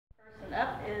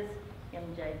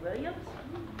MJ Williamz.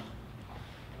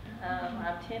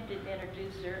 I'm tempted to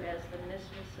introduce her as the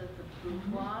mistress of the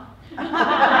bourgeois. But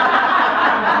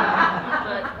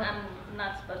I'm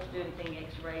not supposed to do anything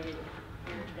X-rated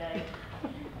here today.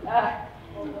 MJ,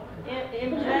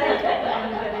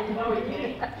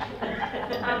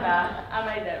 I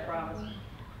made that promise.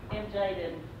 MJ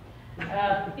didn't.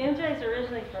 MJ's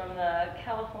originally from the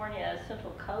California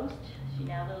Central Coast. She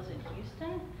now lives in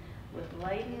Houston with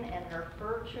Layden and her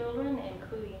fur children,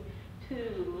 including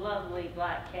 2 lovely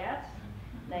black cats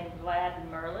named Vlad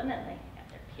and Merlin, and they have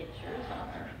their pictures on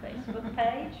her Facebook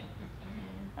page.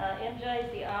 MJ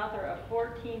is the author of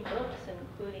 14 books,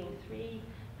 including 3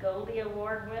 Goldie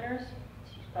Award winners.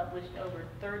 She's published over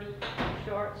 30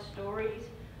 short stories,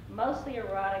 mostly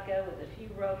erotica with a few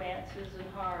romances and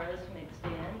horrors mixed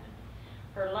in.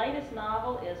 Her latest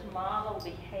novel is Model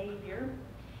Behavior.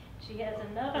 She has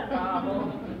another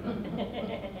novel,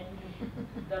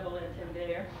 double intent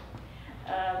there.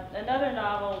 Another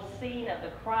novel, Scene of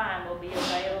the Crime, will be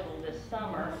available this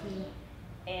summer.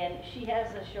 And she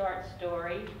has a short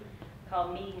story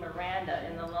called Meeting Miranda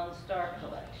in the Lone Star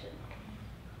collection.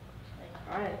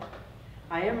 All right.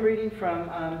 I am reading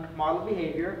from Model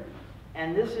Behavior,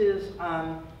 and this is,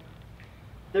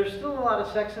 there's still a lot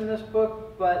of sex in this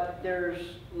book, but there's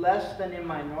less than in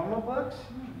my normal books.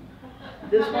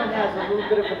 This one has a little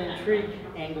bit of an intrigue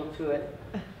angle to it.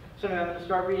 So I'm going to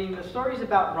start reading. The story's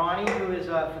about Ronnie, who is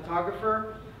a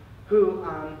photographer who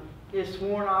is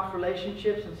sworn off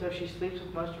relationships, and so she sleeps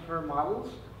with most of her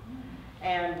models.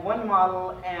 And one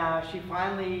model, she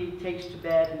finally takes to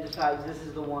bed and decides this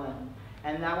is the one.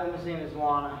 And that woman's name is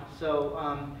Lana. So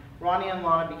Ronnie and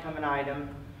Lana become an item.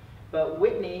 But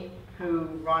Whitney, who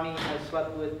Ronnie has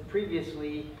slept with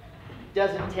previously,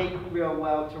 doesn't take real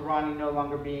well to Ronnie no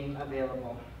longer being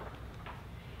available.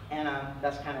 And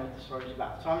that's kind of what the story's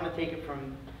about. So I'm going to take it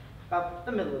from about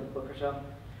the middle of the book or so.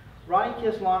 Ronnie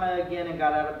kissed Lana again and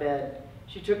got out of bed.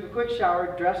 She took a quick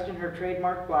shower, dressed in her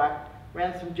trademark black,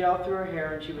 ran some gel through her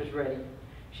hair, and she was ready.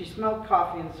 She smelled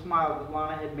coffee and smiled that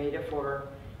Lana had made it for her.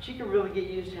 She could really get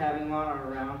used to having Lana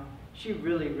around. She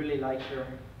really, really liked her.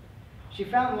 She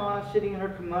found Lana sitting in her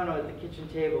kimono at the kitchen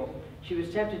table. She was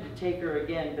tempted to take her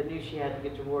again, but knew she had to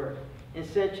get to work.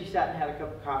 Instead, she sat and had a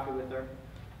cup of coffee with her.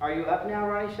 "Are you up now?"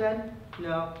 Ronnie said.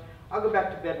 "No, I'll go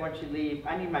back to bed once you leave.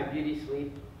 I need my beauty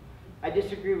sleep." "I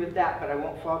disagree with that, but I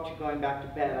won't fault you going back to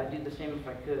bed. I'd do the same if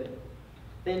I could."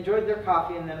 They enjoyed their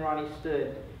coffee, and then Ronnie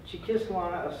stood. She kissed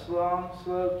Lana a long,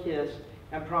 slow kiss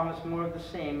and promised more of the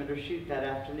same at her shoot that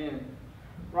afternoon.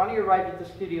 Ronnie arrived at the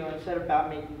studio and set about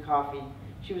making coffee.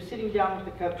 She was sitting down with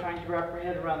the cup trying to wrap her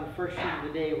head around the first shoot of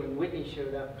the day when Whitney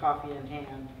showed up, coffee in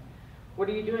hand. "What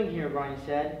are you doing here?" Ronnie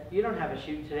said. "You don't have a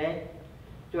shoot today."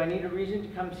 "Do I need a reason to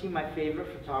come see my favorite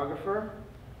photographer?"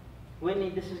 "Whitney,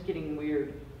 this is getting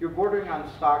weird. You're bordering on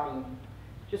stalking.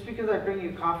 Just because I bring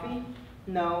you coffee?"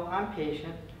 "No, I'm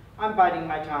patient. I'm biding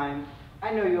my time.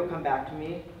 I know you'll come back to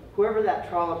me. Whoever that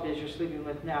trollop is you're sleeping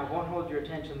with now won't hold your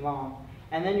attention long,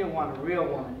 and then you'll want a real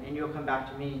woman, and you'll come back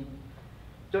to me."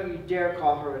 "Don't you dare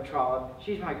call her a trollop.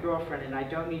 She's my girlfriend, and I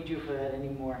don't need you for that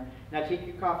anymore. Now take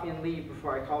your coffee and leave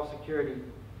before I call security."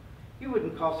 "You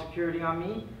wouldn't call security on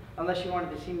me unless you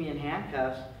wanted to see me in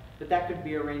handcuffs, but that could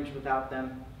be arranged without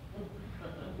them."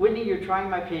 "Whitney, you're trying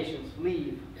my patience.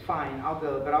 Leave." "Fine, I'll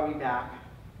go, but I'll be back."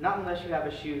 "Not unless you have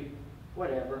a shoot."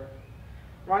 "Whatever."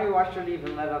 Ronnie watched her leave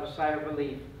and let out a sigh of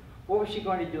relief. What was she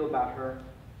going to do about her?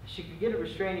 She could get a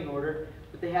restraining order,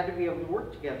 but they had to be able to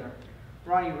work together.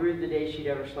 Ronnie rued the day she'd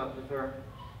ever slept with her.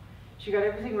 She got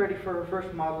everything ready for her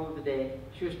first model of the day.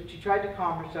 She tried to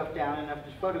calm herself down enough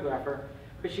to photograph her,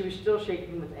 but she was still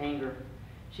shaking with anger.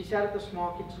 She sat at the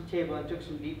small kitchen table and took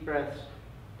some deep breaths.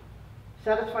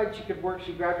 Satisfied she could work,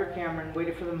 she grabbed her camera and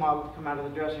waited for the model to come out of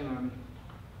the dressing room.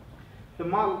 The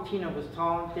model, Tina, was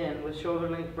tall and thin, with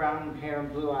shoulder-length brown hair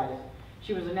and blue eyes.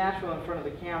 She was a natural in front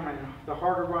of the camera, and the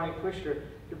harder Ronnie pushed her,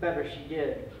 the better she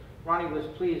did. Ronnie was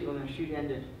pleased when the shoot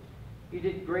ended. "You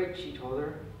did great," she told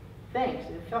her. "Thanks,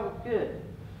 it felt good.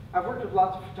 I've worked with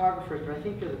lots of photographers, but I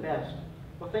think you're the best."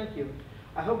 "Well, thank you.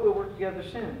 I hope we'll work together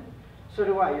soon." "So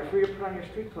do I. You're free to put on your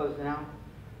street clothes now."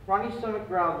 Ronnie's stomach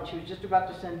growled, and she was just about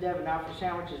to send Devin out for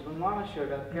sandwiches when Lana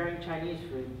showed up, carrying Chinese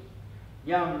food.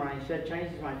 "Yum," Ronnie said.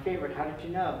 "Chinese is my favorite. How did you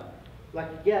know?"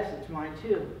 "Lucky guess, it's mine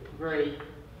too." "Great."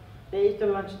 They ate their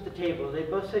lunch at the table. They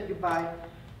both said goodbye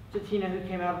to Tina, who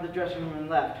came out of the dressing room and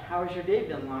left. "How has your day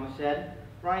been?" Lana said.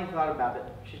 Ronnie thought about it.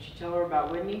 Should she tell her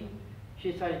about Whitney?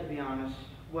 She decided to be honest.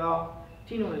 "Well,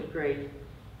 Tina was great,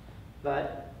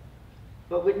 but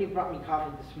Whitney brought me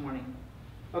coffee this morning."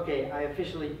 "Okay, I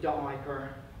officially don't like her."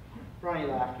 Ronnie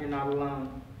laughed. "You're not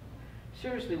alone."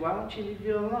 "Seriously, why won't she leave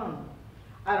you alone?"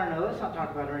 I don't know, let's not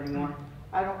talk about her anymore.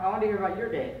 I want to hear about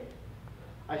your day.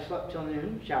 I slept till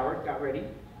noon, showered, got ready,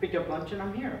 picked up lunch, and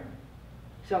I'm here.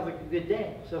 Sounds like a good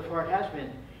day. So far it has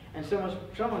been. And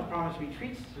someone promised me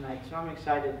treats tonight, so I'm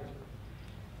excited.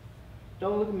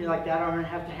 Don't look at me like that, or I'm going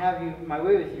to have you my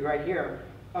way with you right here.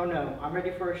 Oh no, I'm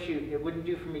ready for a shoot. It wouldn't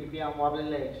do for me to be on wobbly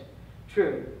legs.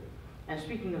 True. And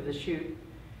speaking of the shoot,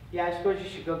 yeah, I suppose you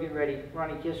should go get ready.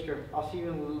 Ronnie kissed her. I'll see you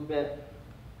in a little bit.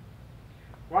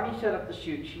 Ronnie set up the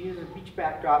shoot. She used a beach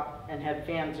backdrop and had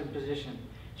fans in position.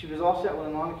 She was all set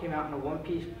when Lana came out in a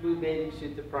one-piece blue bathing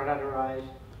suit that brought out her eyes.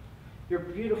 You're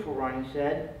beautiful, Ronnie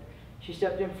said. She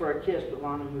stepped in for a kiss, but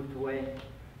Lana moved away.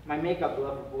 My makeup,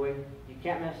 lover boy. You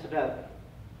can't mess it up.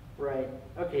 Right.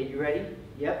 Okay, you ready?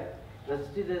 Yep. Let's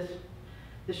do this.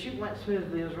 The shoot went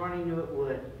smoothly as Ronnie knew it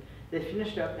would. They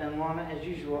finished up and Lana, as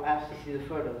usual, asked to see the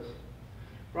photos.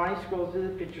 Ronnie scrolled through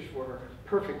the pictures for her.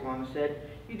 Perfect, Lana said.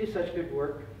 You do such good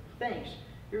work. Thanks.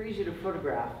 You're easy to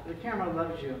photograph. The camera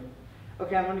loves you.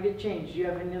 Okay, I'm going to get changed. Do you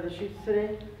have any other shoots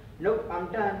today? Nope,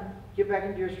 I'm done. Get back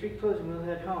into your street clothes and we'll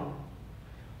head home.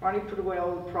 Ronnie put away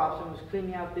all the props and was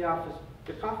cleaning out the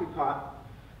coffee pot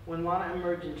when Lana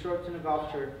emerged in shorts and a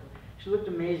golf shirt. She looked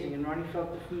amazing and Ronnie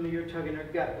felt the familiar tug in her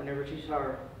gut whenever she saw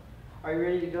her. Are you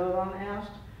ready to go? Lana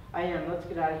asked. I am. Let's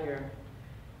get out of here.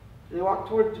 They walked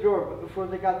toward the door, but before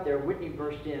they got there, Whitney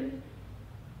burst in.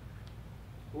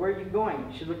 Where are you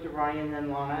going? She looked at Ronnie and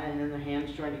then Lana, and then their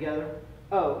hands joined together.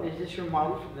 Oh, is this your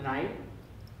model for the night?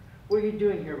 What are you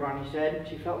doing here? Ronnie said.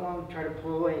 She felt Lana try to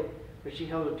pull away, but she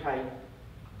held her tight.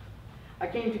 I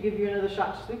came to give you another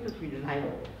shot to sleep with me tonight,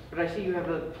 but I see you have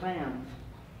other plans.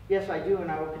 Yes, I do,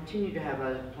 and I will continue to have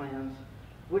other plans.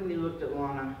 Whitney looked at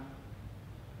Lana.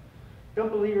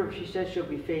 Don't believe her if she says she'll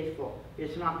be faithful.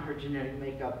 It's not in her genetic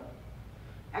makeup.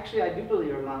 Actually, I do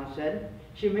believe her, Lana said.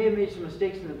 She may have made some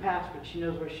mistakes in the past, but she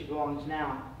knows where she belongs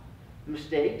now.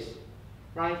 Mistakes?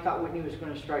 Ronnie thought Whitney was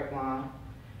going to strike Lana.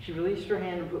 She released her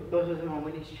hand and put both of them on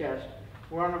Whitney's chest.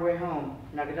 We're on our way home.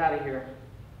 Now get out of here.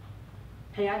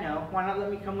 Hey, I know. Why not let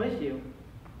me come with you?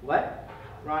 What?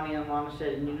 Ronnie and Lana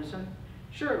said in unison.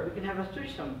 Sure, we can have a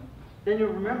threesome. Then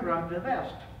you'll remember I'm the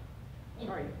best.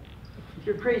 Sorry.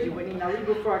 You're crazy, Whitney. Now leave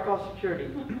before I call security.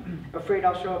 Afraid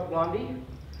I'll show up, Blondie?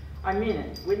 I mean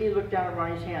it. Whitney looked down at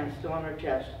Ronnie's hand, still on her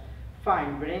chest.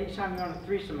 Fine, but anytime you want a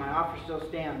threesome, my offer still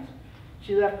stands.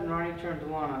 She left and Ronnie turned to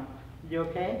Lana. You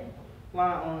okay?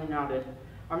 Lana only nodded.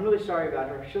 I'm really sorry about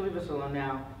her. She'll leave us alone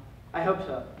now. I hope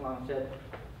so, Lana said.